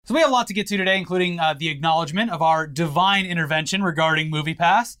So we have a lot to get to today, including the acknowledgement of our divine intervention regarding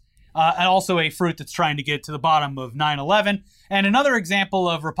MoviePass, and also a fruit that's trying to get to the bottom of 9/11, and another example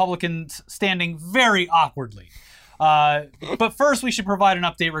of Republicans standing very awkwardly. But first, we should provide an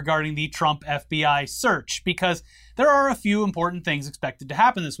update regarding the Trump FBI search, because there are a few important things expected to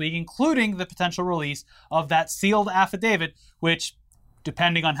happen this week, including the potential release of that sealed affidavit, which,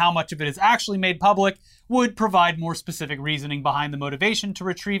 depending on how much of it is actually made public, would provide more specific reasoning behind the motivation to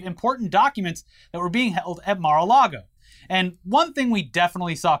retrieve important documents that were being held at Mar-a-Lago. And one thing we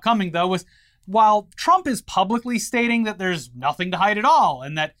definitely saw coming, though, was while Trump is publicly stating that there's nothing to hide at all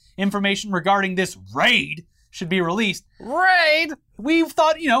and that information regarding this raid should be released, we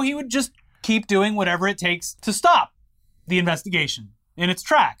thought, he would just keep doing whatever it takes to stop the investigation in its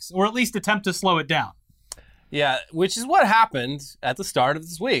tracks, or at least attempt to slow it down. Yeah, which is what happened at the start of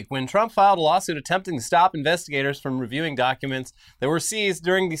this week when Trump filed a lawsuit attempting to stop investigators from reviewing documents that were seized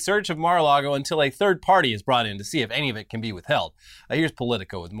during the search of Mar-a-Lago until a third party is brought in to see if any of it can be withheld. Here's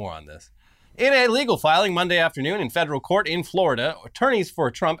Politico with more on this. In a legal filing Monday afternoon in federal court in Florida, attorneys for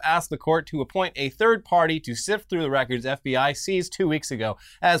Trump asked the court to appoint a third party to sift through the records FBI seized 2 weeks ago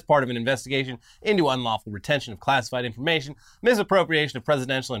as part of an investigation into unlawful retention of classified information, misappropriation of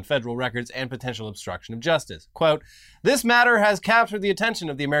presidential and federal records, and potential obstruction of justice. Quote, "This matter has captured the attention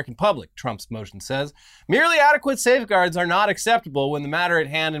of the American public," Trump's motion says. "Merely adequate safeguards are not acceptable when the matter at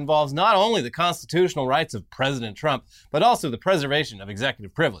hand involves not only the constitutional rights of President Trump, but also the preservation of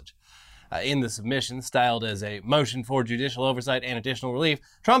executive privilege." In the submission, styled as a motion for judicial oversight and additional relief,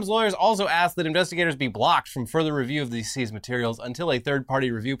 Trump's lawyers also asked that investigators be blocked from further review of these seized materials until a third-party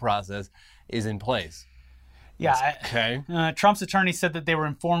review process is in place. Yeah. Okay. Trump's attorney said that they were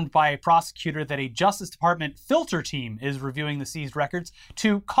informed by a prosecutor that a Justice Department filter team is reviewing the seized records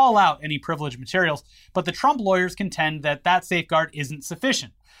to call out any privileged materials, but the Trump lawyers contend that that safeguard isn't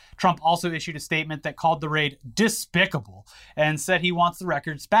sufficient. Trump also issued a statement that called the raid despicable and said he wants the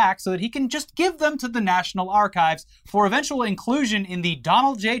records back so that he can just give them to the National Archives for eventual inclusion in the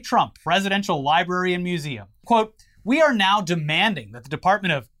Donald J. Trump Presidential Library and Museum. Quote, "We are now demanding that the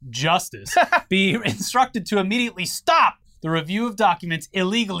Department of Justice be instructed to immediately stop the review of documents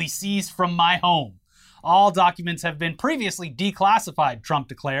illegally seized from my home. All documents have been previously declassified," Trump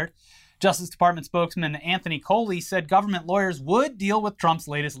declared. Justice Department spokesman Anthony Coley said government lawyers would deal with Trump's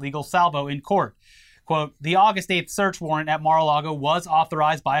latest legal salvo in court. Quote, "The August 8th search warrant at Mar-a-Lago was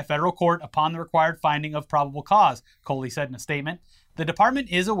authorized by a federal court upon the required finding of probable cause," Coley said in a statement. "The department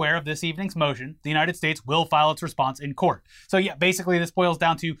is aware of this evening's motion. The United States will file its response in court." So yeah, basically this boils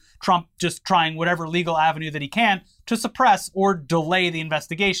down to Trump just trying whatever legal avenue that he can to suppress or delay the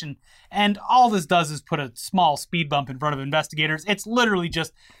investigation. And all this does is put a small speed bump in front of investigators. It's literally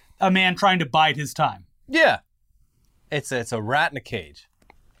just a man trying to bide his time. Yeah. It's a rat in a cage.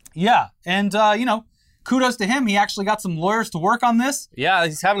 Yeah. And, kudos to him. He actually got some lawyers to work on this. Yeah,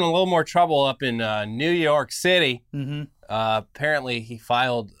 he's having a little more trouble up in New York City. Mm-hmm. Apparently, he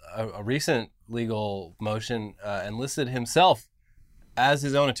filed a recent legal motion and listed himself as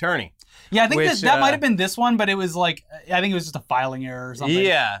his own attorney. Yeah, I think that might have been this one, but it was I think it was just a filing error or something.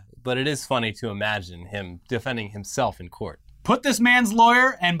 Yeah, but it is funny to imagine him defending himself in court. Put this man's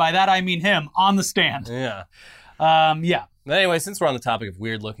lawyer, and by that I mean him, on the stand. Yeah. Yeah. But anyway, since we're on the topic of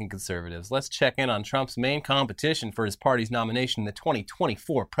weird-looking conservatives, let's check in on Trump's main competition for his party's nomination in the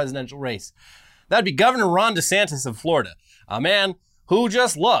 2024 presidential race. That'd be Governor Ron DeSantis of Florida, a man who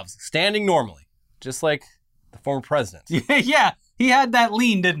just loves standing normally, just like the former president. Yeah, he had that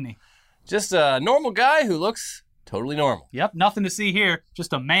lean, didn't he? Just a normal guy who looks totally normal. Yep, nothing to see here.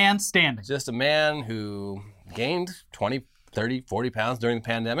 Just a man standing. Just a man who gained 20, 30, 40 pounds during the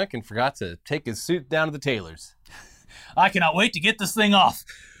pandemic and forgot to take his suit down to the tailor's. I cannot wait to get this thing off.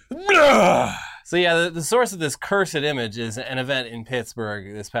 So yeah, the source of this cursed image is an event in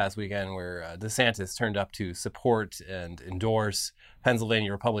Pittsburgh this past weekend where DeSantis turned up to support and endorse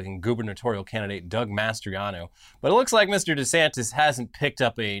Pennsylvania Republican gubernatorial candidate Doug Mastriano. But it looks like Mr. DeSantis hasn't picked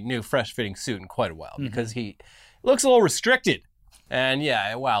up a new fresh-fitting suit in quite a while because he looks a little restricted. And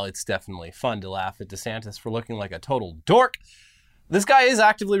yeah, while it's definitely fun to laugh at DeSantis for looking like a total dork, this guy is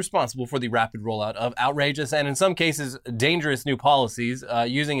actively responsible for the rapid rollout of outrageous and in some cases dangerous new policies,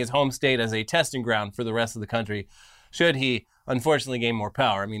 using his home state as a testing ground for the rest of the country should he unfortunately gain more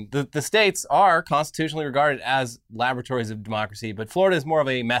power. I mean, the states are constitutionally regarded as laboratories of democracy, but Florida is more of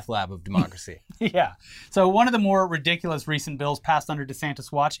a meth lab of democracy. Yeah. So one of the more ridiculous recent bills passed under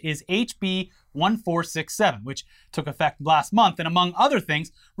DeSantis' watch is HB 1467, which took effect last month and, among other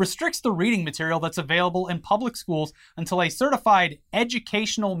things, restricts the reading material that's available in public schools until a certified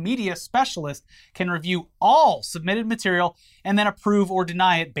educational media specialist can review all submitted material and then approve or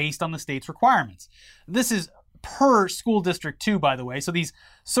deny it based on the state's requirements. This is per school district too, by the way. So these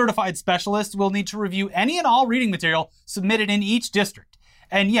certified specialists will need to review any and all reading material submitted in each district.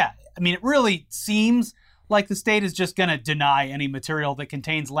 And yeah, I mean, it really seems like the state is just going to deny any material that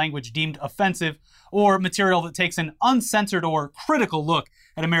contains language deemed offensive or material that takes an uncensored or critical look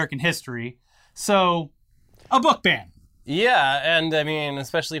at American history. So, a book ban. Yeah, and I mean,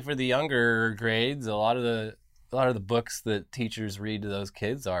 especially for the younger grades, a lot of the books that teachers read to those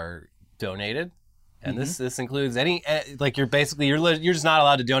kids are donated. And this includes any, like, you're just not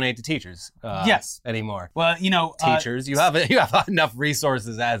allowed to donate to teachers anymore. Well, teachers, you have enough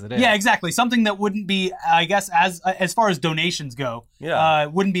resources as it is. Yeah, exactly. Something that wouldn't be, I guess, as far as donations go,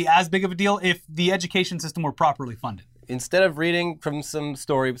 wouldn't be as big of a deal if the education system were properly funded. Instead of reading from some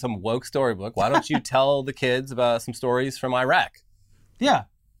woke storybook, why don't you tell the kids about some stories from Iraq? Yeah.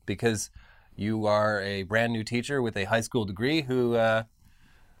 Because you are a brand new teacher with a high school degree who...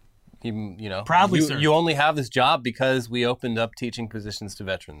 proudly you only have this job because we opened up teaching positions to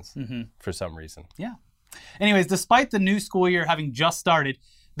veterans for some reason. Yeah. Anyways, despite the new school year having just started,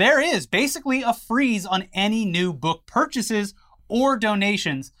 there is basically a freeze on any new book purchases or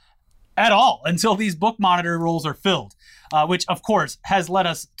donations at all until these book monitor rules are filled, which of course has led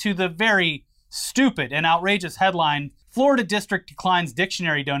us to the very stupid and outrageous headline, Florida District declines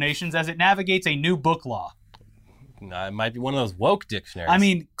dictionary donations as it navigates a new book law. It might be one of those woke dictionaries. I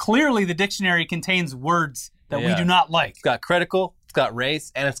mean, clearly the dictionary contains words that we do not like. It's got critical, it's got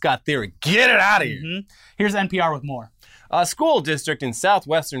race, and it's got theory. Get it out of here. Here's NPR with more. A school district in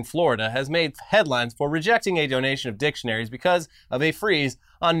southwestern Florida has made headlines for rejecting a donation of dictionaries because of a freeze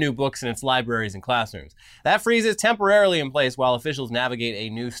on new books in its libraries and classrooms. That freeze is temporarily in place while officials navigate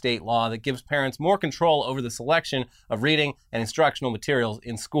a new state law that gives parents more control over the selection of reading and instructional materials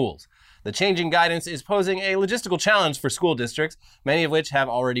in schools. The changing guidance is posing a logistical challenge for school districts, many of which have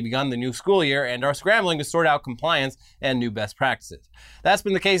already begun the new school year and are scrambling to sort out compliance and new best practices. That's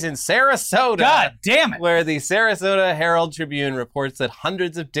been the case in Sarasota. God damn it! Where the Sarasota Herald Tribune reports that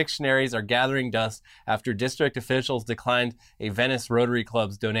hundreds of dictionaries are gathering dust after district officials declined a Venice Rotary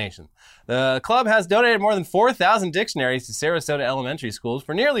Club's donation. The club has donated more than 4,000 dictionaries to Sarasota elementary schools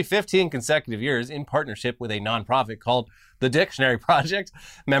for nearly 15 consecutive years in partnership with a nonprofit called The Dictionary Project,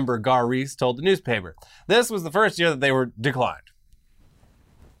 member Gar Reese told the newspaper. This was the first year that they were declined.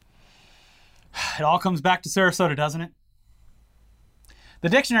 It all comes back to Sarasota, doesn't it? The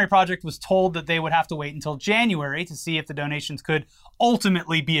Dictionary Project was told that they would have to wait until January to see if the donations could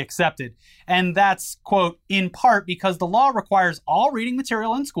ultimately be accepted. And that's, quote, in part because the law requires all reading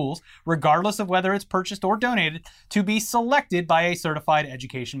material in schools, regardless of whether it's purchased or donated, to be selected by a certified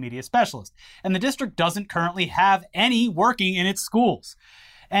education media specialist. And the district doesn't currently have any working in its schools.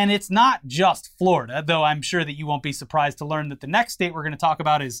 And it's not just Florida, though I'm sure that you won't be surprised to learn that the next state we're going to talk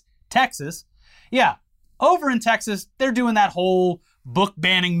about is Texas. Yeah, over in Texas, they're doing that whole book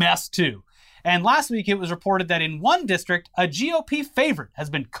banning mess too. And last week it was reported that in one district, a GOP favorite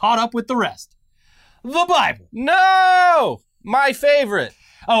has been caught up with the rest. The Bible. No! My favorite.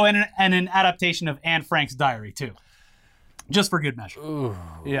 Oh, and an adaptation of Anne Frank's diary too. Just for good measure. Ooh.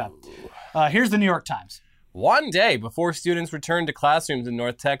 Yeah. Here's the New York Times. One day before students returned to classrooms in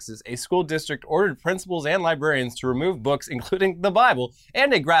North Texas, a school district ordered principals and librarians to remove books, including the Bible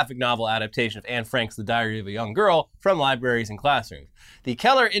and a graphic novel adaptation of Anne Frank's The Diary of a Young Girl, from libraries and classrooms. The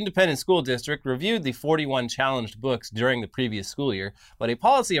Keller Independent School District reviewed the 41 challenged books during the previous school year, but a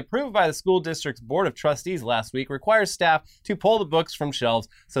policy approved by the school district's Board of Trustees last week requires staff to pull the books from shelves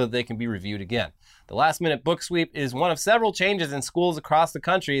so that they can be reviewed again. The last-minute book sweep is one of several changes in schools across the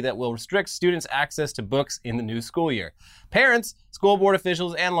country that will restrict students' access to books in the new school year. Parents, school board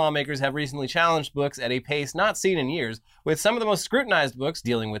officials, and lawmakers have recently challenged books at a pace not seen in years, with some of the most scrutinized books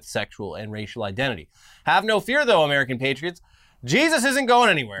dealing with sexual and racial identity. Have no fear, though, American patriots. Jesus isn't going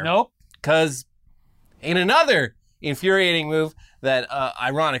anywhere. Nope. Because in another infuriating move that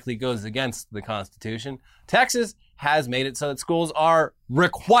ironically goes against the Constitution, Texas has made it so that schools are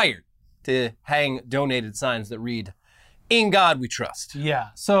required to hang donated signs that read, "In God we trust." Yeah,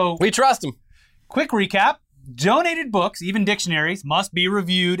 so we trust them. Quick recap. Donated books, even dictionaries, must be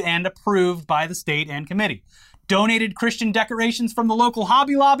reviewed and approved by the state and committee. Donated Christian decorations from the local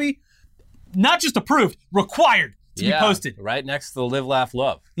Hobby Lobby, not just approved, required to be posted. Right next to the Live, Laugh,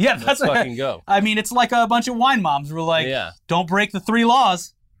 Love. Yeah, Let's fucking go. I mean, it's like a bunch of wine moms who are like, don't break the 3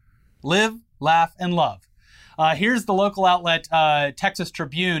 laws. Live, laugh, and love. Here's the local outlet, Texas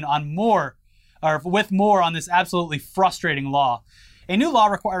Tribune, with more on this absolutely frustrating law. A new law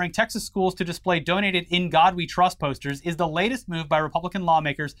requiring Texas schools to display donated In God We Trust posters is the latest move by Republican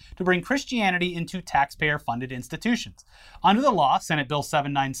lawmakers to bring Christianity into taxpayer-funded institutions. Under the law, Senate Bill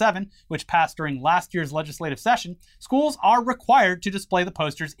 797, which passed during last year's legislative session, schools are required to display the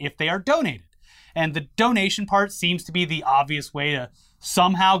posters if they are donated. And the donation part seems to be the obvious way to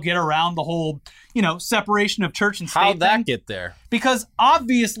somehow get around the whole, separation of church and state How'd that thing. get there? Because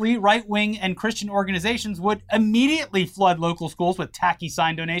obviously right-wing and Christian organizations would immediately flood local schools with tacky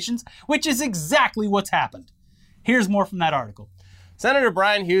sign donations, which is exactly what's happened. Here's more from that article. Senator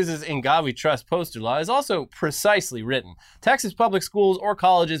Brian Hughes' In God We Trust poster law is also precisely written. Texas public schools or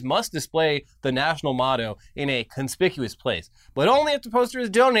colleges must display the national motto in a conspicuous place, but only if the poster is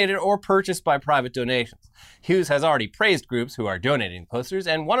donated or purchased by private donations. Hughes has already praised groups who are donating posters,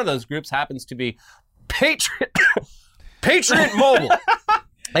 and one of those groups happens to be Patriot Mobile,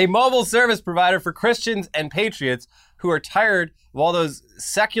 a mobile service provider for Christians and patriots who are tired of all those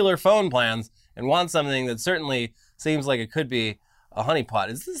secular phone plans and want something that certainly seems like it could be a honeypot.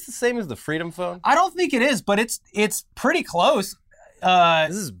 Is this the same as the Freedom Phone? I don't think it is, but it's pretty close.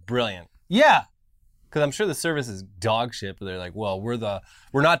 This is brilliant. Yeah. Because I'm sure the service is dog shit, but they're like, well, we're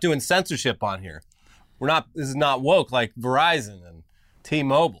not doing censorship on here. This is not woke like Verizon and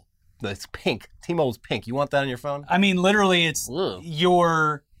T-Mobile. It's pink. T-Mobile's pink. You want that on your phone? I mean, literally, it's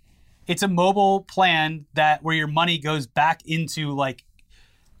a mobile plan where your money goes back into like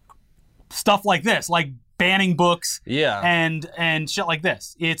stuff like this, like banning books and shit like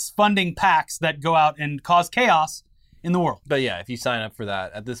this. It's funding PACs that go out and cause chaos in the world. But yeah, if you sign up for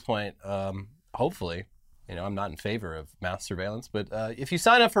that at this point, hopefully, I'm not in favor of mass surveillance, but if you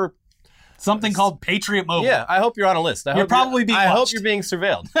sign up for something called Patriot Mobile. Yeah, I hope you're on a list. I hope you're being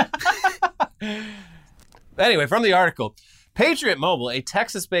surveilled. Anyway, from the article, Patriot Mobile, a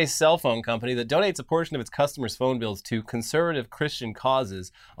Texas-based cell phone company that donates a portion of its customers' phone bills to conservative Christian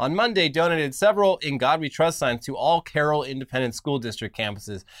causes, on Monday donated several In God We Trust signs to all Carroll Independent School District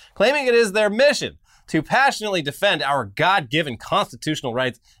campuses, claiming it is their mission to passionately defend our God-given constitutional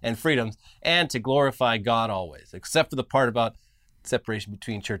rights and freedoms and to glorify God always, except for the part about separation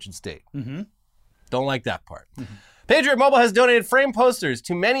between church and state. Mm-hmm. Don't like that part. Mm-hmm. Patriot Mobile has donated frame posters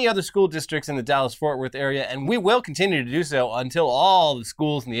to many other school districts in the Dallas-Fort Worth area, and we will continue to do so until all the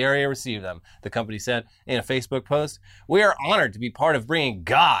schools in the area receive them, the company said in a Facebook post. We are honored to be part of bringing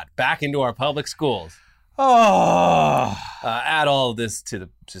God back into our public schools. Add all of this to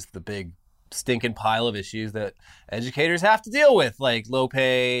the big stinking pile of issues that educators have to deal with, like low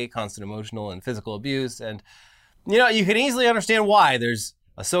pay, constant emotional and physical abuse, and you can easily understand why there's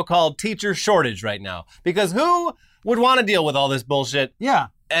a so-called teacher shortage right now. Because who would want to deal with all this bullshit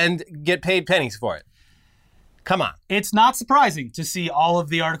and get paid pennies for it? Come on. It's not surprising to see all of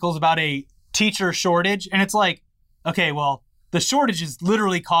the articles about a teacher shortage. And it's like, okay, well, the shortage is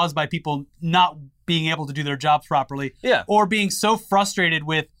literally caused by people not being able to do their jobs properly. Yeah. Or being so frustrated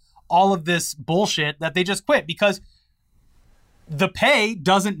with all of this bullshit that they just quit because the pay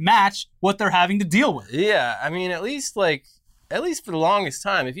doesn't match what they're having to deal with. Yeah, I mean, at least for the longest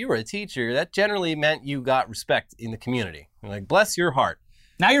time, if you were a teacher, that generally meant you got respect in the community. Like, bless your heart.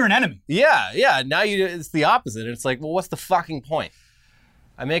 Now you're an enemy. Yeah. Now it's the opposite. It's like, well, what's the fucking point?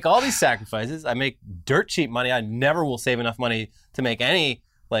 I make all these sacrifices. I make dirt cheap money. I never will save enough money to make any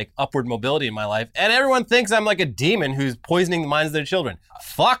upward mobility in my life. And everyone thinks I'm like a demon who's poisoning the minds of their children.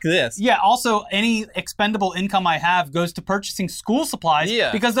 Fuck this. Yeah, also, any expendable income I have goes to purchasing school supplies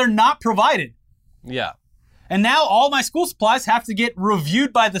because they're not provided. Yeah. And now all my school supplies have to get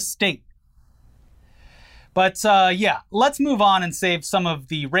reviewed by the state. But let's move on and save some of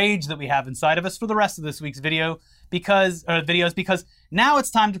the rage that we have inside of us for the rest of this week's videos because now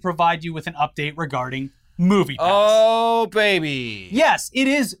it's time to provide you with an update regarding MoviePass. Oh, baby. Yes, it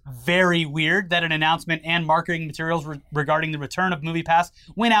is very weird that an announcement and marketing materials regarding the return of MoviePass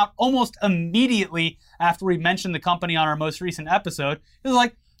went out almost immediately after we mentioned the company on our most recent episode. It was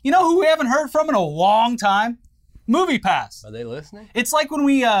like, who we haven't heard from in a long time? MoviePass. Are they listening? It's like when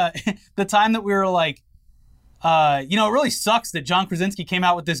we, the time that we were like, it really sucks that John Krasinski came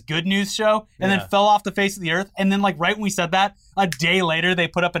out with this good news show and then fell off the face of the earth. And then right when we said that, a day later, they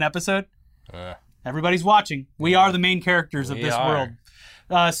put up an episode. Everybody's watching. We are the main characters of this world.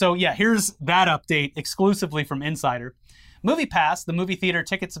 Here's that update exclusively from Insider. MoviePass, the movie theater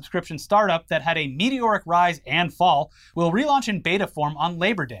ticket subscription startup that had a meteoric rise and fall, will relaunch in beta form on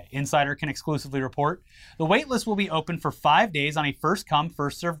Labor Day, Insider can exclusively report. The waitlist will be open for 5 days on a first-come,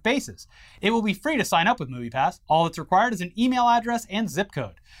 first-served basis. It will be free to sign up with MoviePass. All that's required is an email address and zip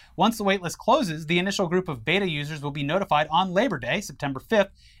code. Once the waitlist closes, the initial group of beta users will be notified on Labor Day, September 5th,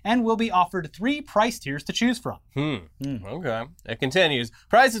 and will be offered 3 price tiers to choose from. Okay. It continues.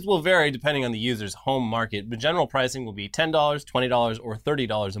 Prices will vary depending on the user's home market, but general pricing will be $10, $20, or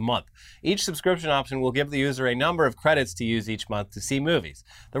 $30 a month. Each subscription option will give the user a number of credits to use each month to see movies.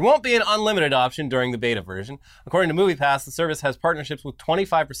 There won't be an unlimited option during the beta version. According to MoviePass, the service has partnerships with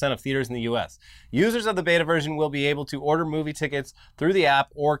 25% of theaters in the U.S. Users of the beta version will be able to order movie tickets through the app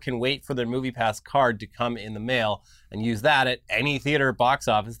or can wait for their MoviePass card to come in the mail and use that at any theater box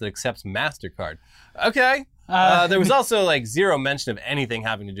office that accepts MasterCard. Okay. There was also like zero mention of anything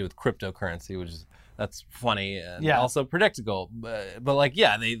having to do with cryptocurrency, which is that's funny and also predictable. But like,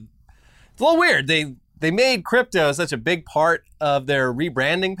 yeah, it's a little weird. They made crypto such a big part of their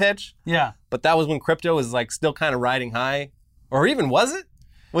rebranding pitch. Yeah. But that was when crypto was like still kind of riding high, or even was it?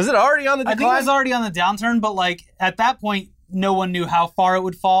 Was it already on the decline? I think it was already on the downturn, but like at that point, no one knew how far it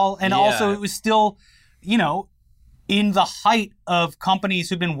would fall, and also it was still, in the height of companies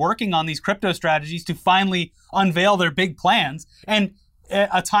who've been working on these crypto strategies to finally unveil their big plans, and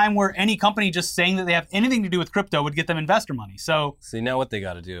a time where any company just saying that they have anything to do with crypto would get them investor money. So now what they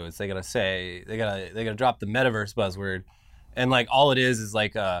got to do is they got to drop the metaverse buzzword, and like all it is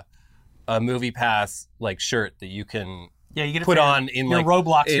like a MoviePass like shirt that you can you get put on in your like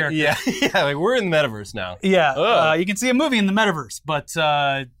Roblox character. Yeah, like we're in the metaverse now. Yeah, you can see a movie in the metaverse, but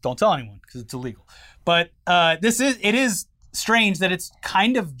don't tell anyone because it's illegal. But it is strange that it's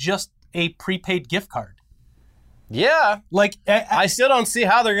kind of just a prepaid gift card. Yeah. Like I still don't see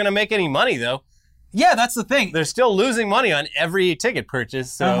how they're going to make any money, though. Yeah, that's the thing. They're still losing money on every ticket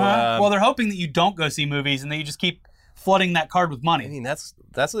purchase. So, well, they're hoping that you don't go see movies and that you just keep flooding that card with money. I mean, that's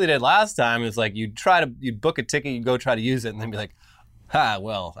what they did last time. It's like you'd book a ticket, you'd go try to use it, and then be like,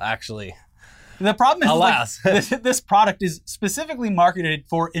 well, actually. The problem is, alas. This product is specifically marketed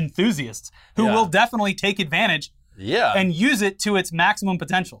for enthusiasts who will definitely take advantage and use it to its maximum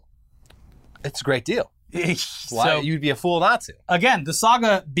potential. It's a great deal. So, Why you'd be a fool not to. Again, the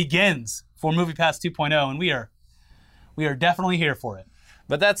saga begins for MoviePass 2.0, and we are definitely here for it.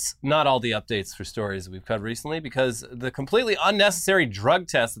 But that's not all the updates for stories that we've covered recently, because the completely unnecessary drug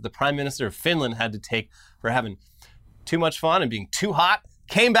test that the Prime Minister of Finland had to take for having too much fun and being too hot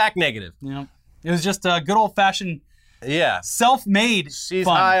came back negative. Yeah. It was just a good old-fashioned self-made She's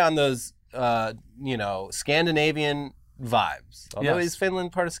fun. high on those, Scandinavian vibes. Although is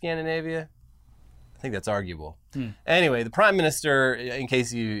Finland part of Scandinavia? I think that's arguable. Anyway, the Prime Minister, in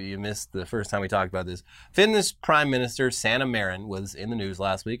case you missed the first time we talked about this, Finland's Prime Minister, Sanna Marin, was in the news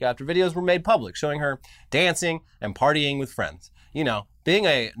last week after videos were made public showing her dancing and partying with friends. Being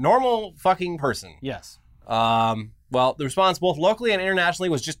a normal fucking person. Yes. Well, the response both locally and internationally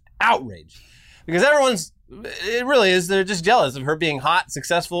was just outrage. Because they're just jealous of her being hot,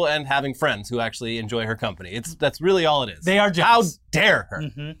 successful, and having friends who actually enjoy her company. That's really all it is. They are jealous. How dare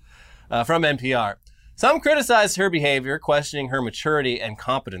her? From NPR. Some criticized her behavior, questioning her maturity and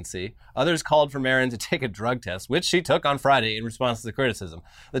competency. Others called for Marin to take a drug test, which she took on Friday in response to the criticism.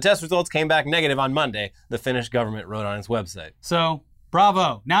 The test results came back negative on Monday, the Finnish government wrote on its website. So,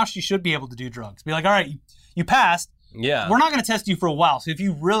 bravo. Now she should be able to do drugs. Be like, all right, you passed. Yeah. We're not going to test you for a while, so if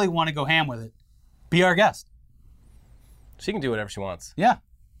you really want to go ham with it, be our guest. She can do whatever she wants. Yeah,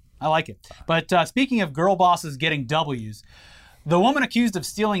 I like it. But speaking of girl bosses getting W's, the woman accused of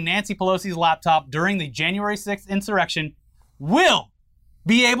stealing Nancy Pelosi's laptop during the January 6th insurrection will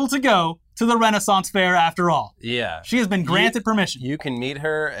be able to go to the Renaissance Fair after all. Yeah. She has been granted permission. You can meet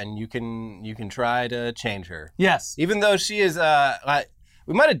her and you can try to change her. Yes. Even though she is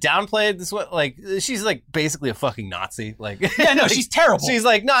we might have downplayed this one. Like, she's like basically a fucking Nazi. Like, yeah, no, she's terrible. She's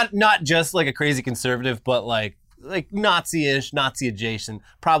like not just like a crazy conservative, but like Nazi-ish, Nazi adjacent,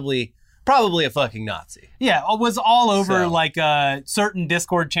 probably a fucking Nazi. Yeah, was all over like certain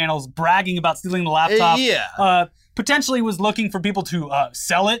Discord channels bragging about stealing the laptop. Potentially was looking for people to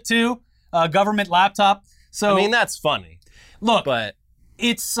sell it to, a government laptop. So I mean, that's funny. Look, but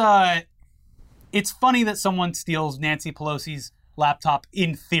it's funny that someone steals Nancy Pelosi's laptop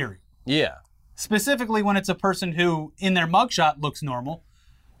in theory. Yeah. Specifically when it's a person who, in their mugshot, looks normal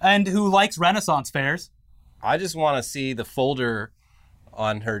and who likes Renaissance fairs. I just want to see the folder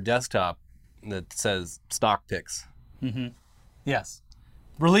on her desktop that says stock pics. Yes.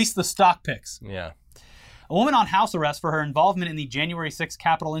 Release the stock pics. Yeah. A woman on house arrest for her involvement in the January 6th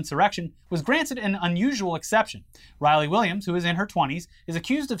Capitol insurrection was granted an unusual exception. Riley Williams, who is in her 20s, is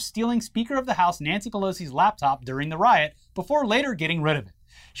accused of stealing Speaker of the House Nancy Pelosi's laptop during the riot before later getting rid of it.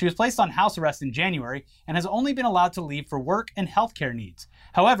 She was placed on house arrest in January and has only been allowed to leave for work and healthcare needs.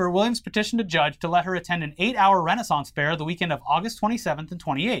 However, Williams petitioned a judge to let her attend an 8-hour Renaissance fair the weekend of August 27th and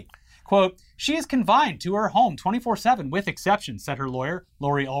 28th. Quote, "She is confined to her home 24/7 with exceptions," said her lawyer,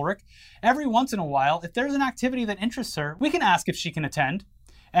 Lori Ulrich. "Every once in a while, if there's an activity that interests her, we can ask if she can attend."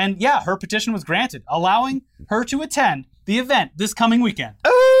 And yeah, her petition was granted, allowing her to attend the event this coming weekend.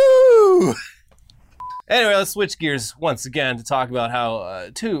 Ooh! Anyway, let's switch gears once again to talk about how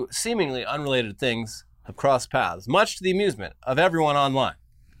two seemingly unrelated things have crossed paths, much to the amusement of everyone online.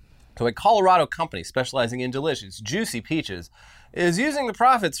 So a Colorado company specializing in delicious, juicy peaches is using the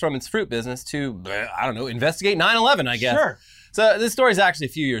profits from its fruit business to, investigate 9/11, I guess. Sure. So this story is actually a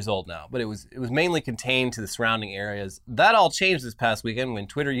few years old now, but it was mainly contained to the surrounding areas. That all changed this past weekend when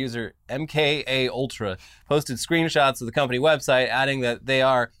Twitter user MKA Ultra posted screenshots of the company website, adding that they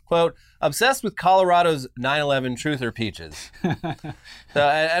are, quote, "obsessed with Colorado's 9/11 truther peaches." So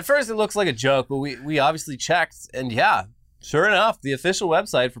at first it looks like a joke, but we obviously checked, and yeah, sure enough, the official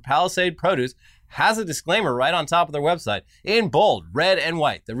website for Palisade Produce has a disclaimer right on top of their website in bold, red and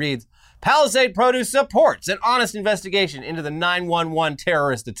white that reads, "Palisade Produce supports an honest investigation into the 9/11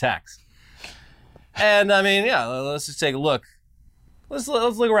 terrorist attacks." And I mean, yeah, let's just take a look. Let's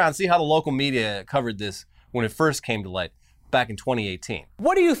look around and see how the local media covered this when it first came to light back in 2018.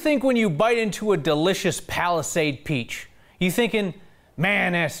 What do you think when you bite into a delicious Palisade peach? You thinking,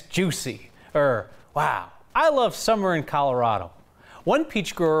 man, that's juicy, or wow, I love summer in Colorado. One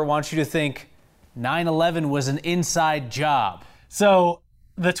peach grower wants you to think 9/11 was an inside job. So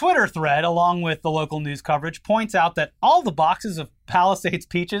the Twitter thread, along with the local news coverage, points out that all the boxes of Palisades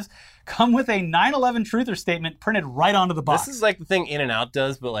peaches come with a 9/11 truther statement printed right onto the box. This is like the thing In-N-Out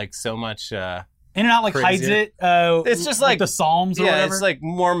does, but like so much... In-N-Out like hides it. It's just like the Psalms or whatever. Yeah, it's like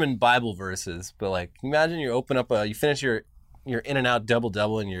Mormon Bible verses. But like, imagine you open up you finish your In-N-Out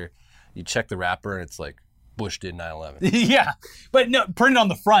double and you check the wrapper and it's like, Bush did 9/11. Yeah, but no, printed on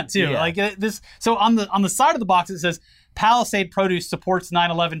the front too. Yeah. Like this. So on the side of the box it says Palisade Produce supports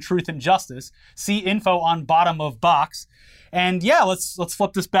 9/11 truth and justice. See info on bottom of box. And yeah, let's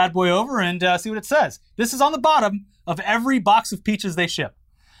flip this bad boy over and see what it says. This is on the bottom of every box of peaches they ship.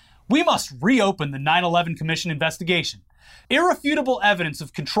 "We must reopen the 9/11 Commission investigation. Irrefutable evidence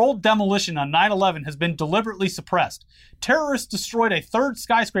of controlled demolition on 9/11 has been deliberately suppressed. Terrorists destroyed a third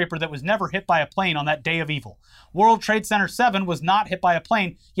skyscraper that was never hit by a plane on that day of evil. World Trade Center 7 was not hit by a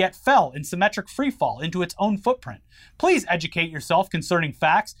plane, yet fell in symmetric freefall into its own footprint. Please educate yourself concerning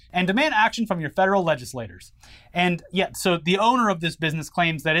facts and demand action from your federal legislators." And yet, so the owner of this business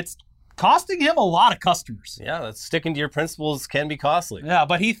claims that it's costing him a lot of customers. Yeah, that's sticking to your principles can be costly. Yeah,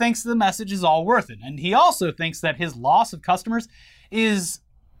 but he thinks the message is all worth it. And he also thinks that his loss of customers is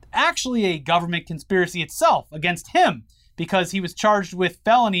actually a government conspiracy itself against him because he was charged with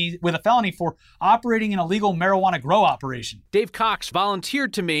a felony for operating an illegal marijuana grow operation. Dave Cox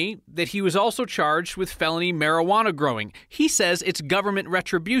volunteered to me that he was also charged with felony marijuana growing. He says it's government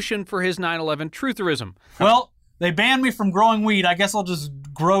retribution for his 9/11 trutherism. Well, they banned me from growing weed. I guess I'll just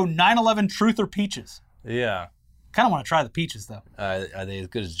grow 9/11 truther peaches. Yeah. Kind of want to try the peaches, though. Are they as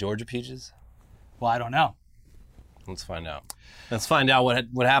good as Georgia peaches? Well, I don't know. Let's find out. Let's find out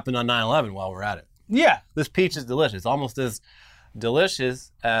what happened on 9/11 while we're at it. Yeah. This peach is delicious. Almost as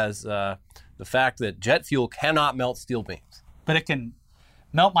delicious as the fact that jet fuel cannot melt steel beams. But it can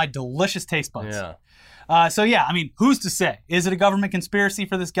melt my delicious taste buds. Yeah. So yeah, I mean, who's to say? Is it a government conspiracy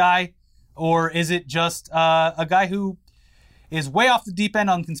for this guy? Or is it just a guy who is way off the deep end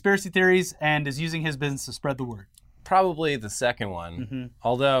on conspiracy theories and is using his business to spread the word? Probably the second one.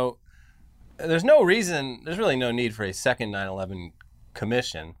 Although there's really no need for a second 9/11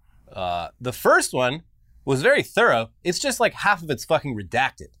 commission. The first one was very thorough. It's just like half of it's fucking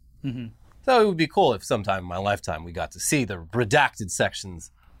redacted. So it would be cool if sometime in my lifetime we got to see the redacted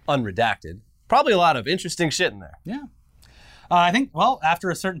sections unredacted. Probably a lot of interesting shit in there. Yeah. I think, well, after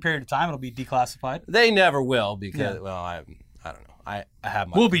a certain period of time, it'll be declassified. They never will because, well, I don't know. I have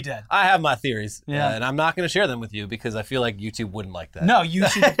my... We'll be dead. I have my theories, Yeah. and I'm not going to share them with you because I feel like YouTube wouldn't like that. No, you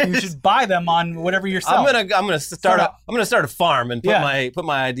should buy them on whatever you're selling. I'm gonna start a farm and put Yeah.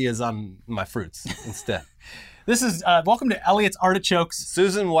 my ideas on my fruits instead. This is welcome to Elliot's Artichokes.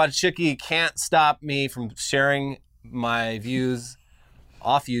 Susan Wojcicki can't stop me from sharing my views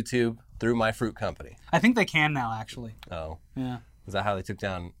off YouTube through my fruit company. I think they can now, actually. Oh. Yeah. Is that how they took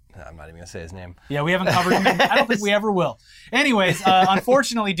down I'm not even going to say his name. Yeah, we haven't covered him. I don't think we ever will. Anyways,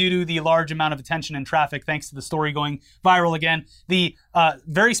 unfortunately, due to the large amount of attention and traffic, thanks to the story going viral again, the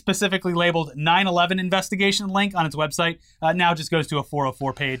very specifically labeled 9/11 investigation link on its website now just goes to a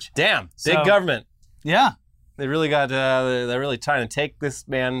 404 page. Damn, big government. Yeah. They really got, they're really trying to take this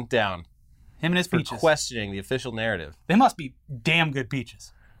man down. Him and his for peaches. questioning the official narrative. They must be damn good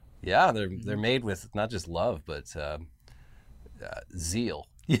peaches. Yeah, they're made with not just love, but zeal.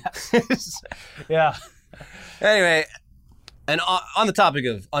 Yeah. Yeah. Anyway, and on the topic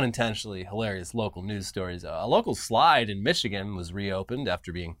of unintentionally hilarious local news stories, a local slide in Michigan was reopened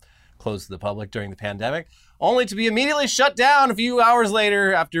after being closed to the public during the pandemic, only to be immediately shut down a few hours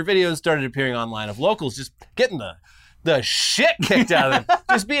later after videos started appearing online of locals just getting the shit kicked out of them,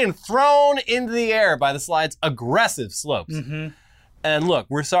 just being thrown into the air by the slide's aggressive slopes. Mm-hmm. And look,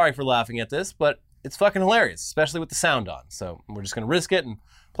 we're sorry for laughing at this, but it's fucking hilarious, especially with the sound on. So we're just going to risk it and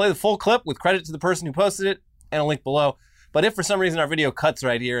play the full clip with credit to the person who posted it and a link below. But if for some reason our video cuts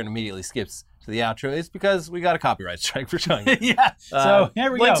right here and immediately skips to the outro, it's because we got a copyright strike for showing it. Yeah, so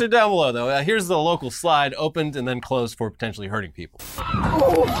here we go. Links are down below, though. Here's the local slide, opened and then closed for potentially hurting people.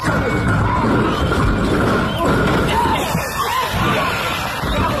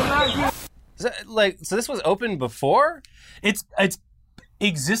 So this was open before? It's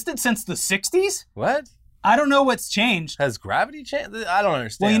existed since the 60s? What? I don't know what's changed. Has gravity changed? I don't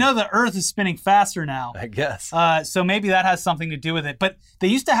understand. Well, you know the Earth is spinning faster now. I guess. So maybe that has something to do with it. But they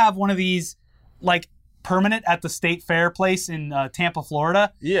used to have one of these, like, permanent at the State Fair place in Tampa,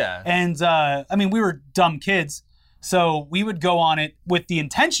 Florida. Yeah. And, I mean, we were dumb kids, so we would go on it with the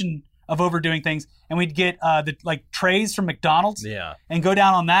intention of overdoing things, and we'd get the trays from McDonald's. Yeah. And go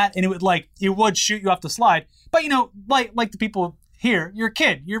down on that, and it would shoot you off the slide. But, you know, like the people here, you're a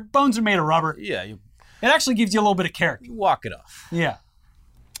kid. Your bones are made of rubber. Yeah. It actually gives you a little bit of character. You walk it off. Yeah.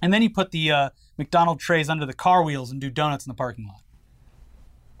 And then you put the McDonald's trays under the car wheels and do donuts in the parking lot.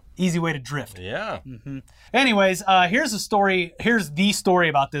 Easy way to drift. Yeah. Mm-hmm. Anyways, here's the story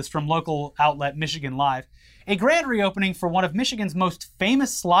about this from local outlet Michigan Live. A grand reopening for one of Michigan's most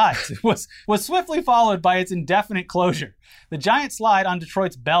famous slides was swiftly followed by its indefinite closure. The giant slide on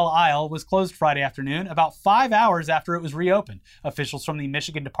Detroit's Belle Isle was closed Friday afternoon, about 5 hours after it was reopened. Officials from the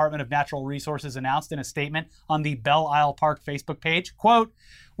Michigan Department of Natural Resources announced in a statement on the Belle Isle Park Facebook page, quote,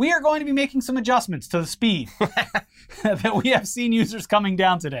 "We are going to be making some adjustments to the speed that we have seen users coming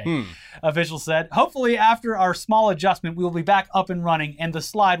down today," officials said. "Hopefully after our small adjustment, we will be back up and running and the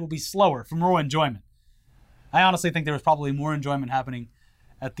slide will be slower for more enjoyment." I honestly think there was probably more enjoyment happening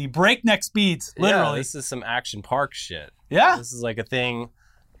at the breakneck speeds, literally. Yeah, this is some action park shit. Yeah. This is like a thing.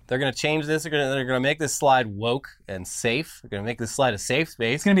 They're going to change this. They're going to make this slide woke and safe. They're going to make this slide a safe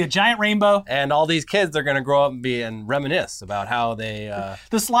space. It's going to be a giant rainbow. And all these kids, they're going to grow up and reminisce about how they...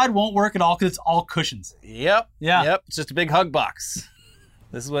 The slide won't work at all because it's all cushions. Yep. Yeah. Yep. It's just a big hug box.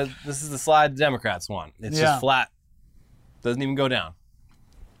 This is the slide the Democrats want. It's just flat. Doesn't even go down.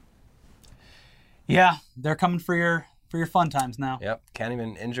 Yeah, they're coming for your fun times now. Yep, can't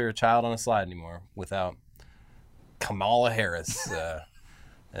even injure a child on a slide anymore without Kamala Harris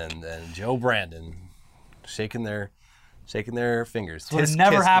and Joe Brandon shaking their fingers. It would have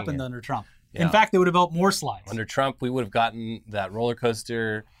never happened under Trump. Yeah. In fact, they would have built more slides. Under Trump, we would have gotten that roller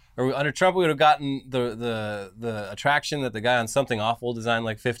coaster. Or under Trump, we would have gotten the attraction that the guy on Something Awful designed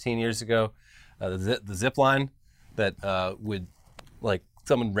like 15 years ago, the zip line that would like.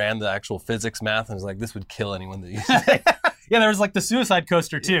 Someone ran the actual physics math and was like, this would kill anyone that uses it. Yeah, there was like the suicide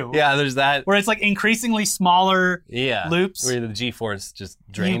coaster too. Yeah, there's that. Where it's like increasingly smaller loops. Where the G-force just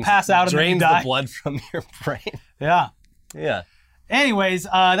drains, you pass out and drains die. the blood from your brain. Yeah. Yeah. Anyways,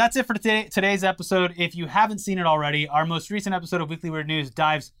 that's it for today's episode. If you haven't seen it already, our most recent episode of Weekly Weird News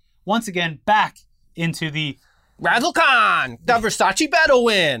dives once again back into the Razzle Khan, the Versace battle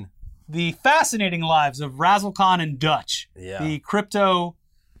win. The fascinating lives of Razzle Khan and Dutch. Yeah. The crypto...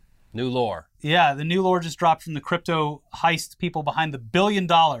 New lore. Yeah, the new lore just dropped from the crypto heist people behind the $1 billion,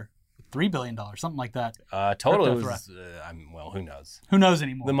 $3 billion, something like that. Total was, well, who knows? Who knows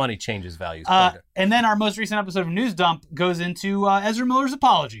anymore? The money changes values. And then our most recent episode of News Dump goes into Ezra Miller's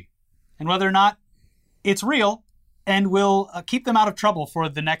apology and whether or not it's real and will keep them out of trouble for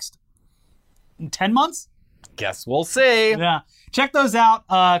the next 10 months. Guess we'll see. Yeah. Check those out.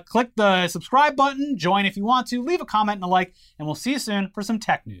 Click the subscribe button. Join if you want to. Leave a comment and a like. And we'll see you soon for some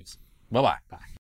tech news. Bye-bye. Bye.